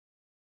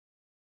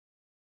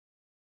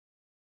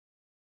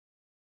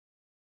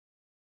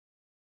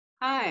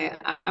Hi,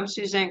 I'm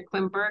Suzanne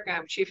Klimberg.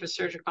 I'm Chief of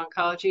Surgical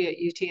Oncology at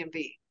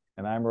UTMB.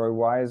 And I'm Roi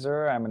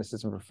Weiser. I'm an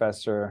assistant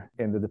professor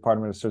in the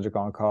Department of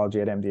Surgical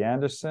Oncology at MD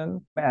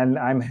Anderson. And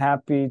I'm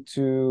happy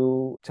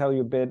to tell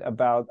you a bit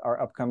about our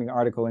upcoming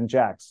article in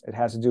JACS. It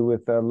has to do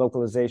with the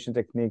localization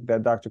technique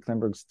that Dr.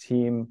 Klimberg's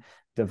team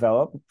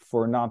developed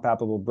for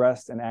non-palpable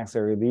breast and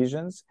axillary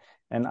lesions.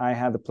 And I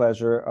had the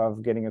pleasure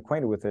of getting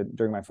acquainted with it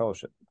during my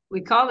fellowship. We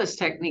call this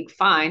technique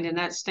FIND, and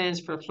that stands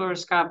for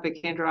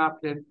Fluoroscopic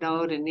Intraoperative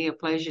Node and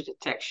Neoplasia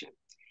Detection.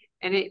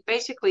 And it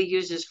basically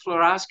uses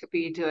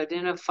fluoroscopy to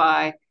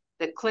identify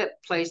the clip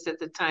placed at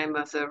the time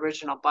of the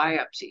original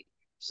biopsy.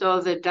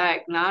 So the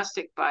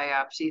diagnostic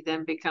biopsy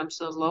then becomes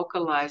the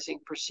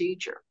localizing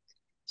procedure.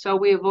 So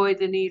we avoid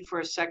the need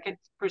for a second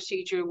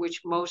procedure,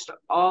 which most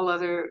all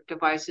other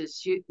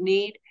devices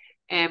need.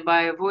 And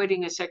by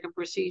avoiding a second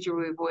procedure,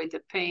 we avoid the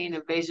pain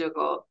and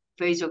vasovagal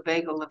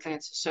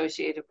events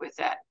associated with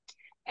that.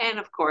 And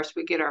of course,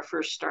 we get our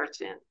first starts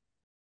in.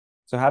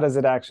 So how does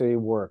it actually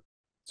work?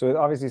 So it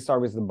obviously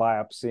starts with the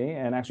biopsy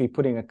and actually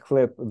putting a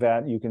clip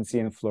that you can see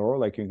in fluoro,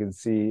 like you can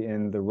see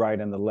in the right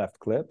and the left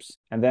clips.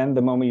 And then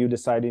the moment you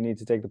decide you need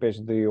to take the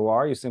patient to the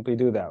OR, you simply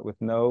do that with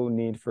no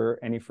need for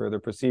any further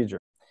procedure.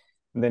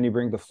 And then you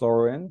bring the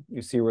fluoro in,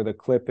 you see where the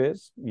clip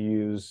is, you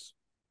use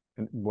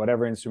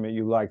whatever instrument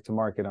you like to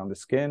mark it on the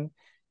skin,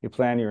 you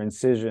plan your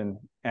incision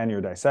and your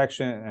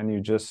dissection, and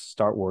you just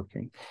start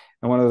working.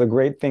 And one of the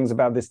great things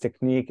about this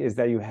technique is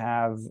that you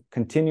have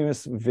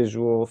continuous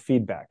visual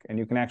feedback, and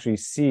you can actually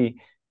see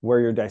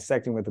where you're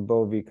dissecting with the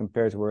bovie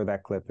compared to where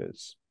that clip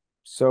is.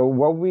 So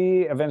what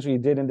we eventually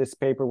did in this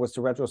paper was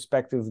to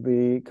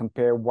retrospectively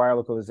compare wire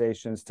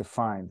localizations to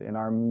FIND. And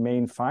our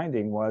main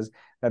finding was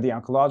that the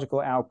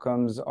oncological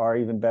outcomes are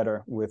even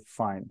better with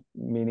FIND,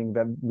 meaning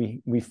that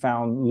we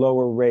found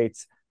lower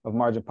rates of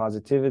margin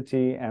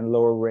positivity and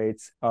lower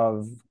rates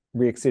of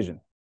re-excision.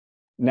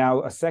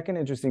 Now, a second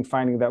interesting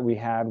finding that we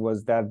had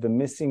was that the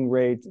missing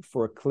rate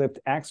for a clipped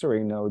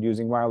axillary node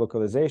using wire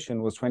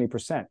localization was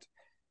 20%,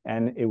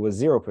 and it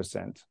was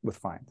 0% with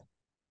FIND.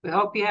 We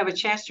hope you have a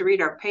chance to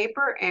read our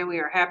paper, and we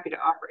are happy to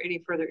offer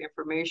any further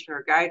information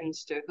or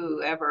guidance to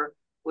whoever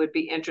would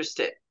be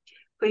interested.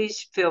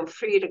 Please feel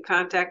free to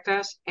contact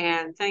us,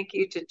 and thank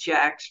you to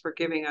JACS for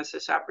giving us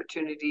this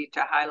opportunity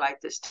to highlight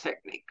this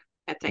technique.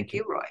 And thank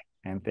you, Roi.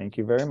 And thank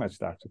you very much,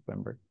 Dr.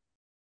 Klimberg.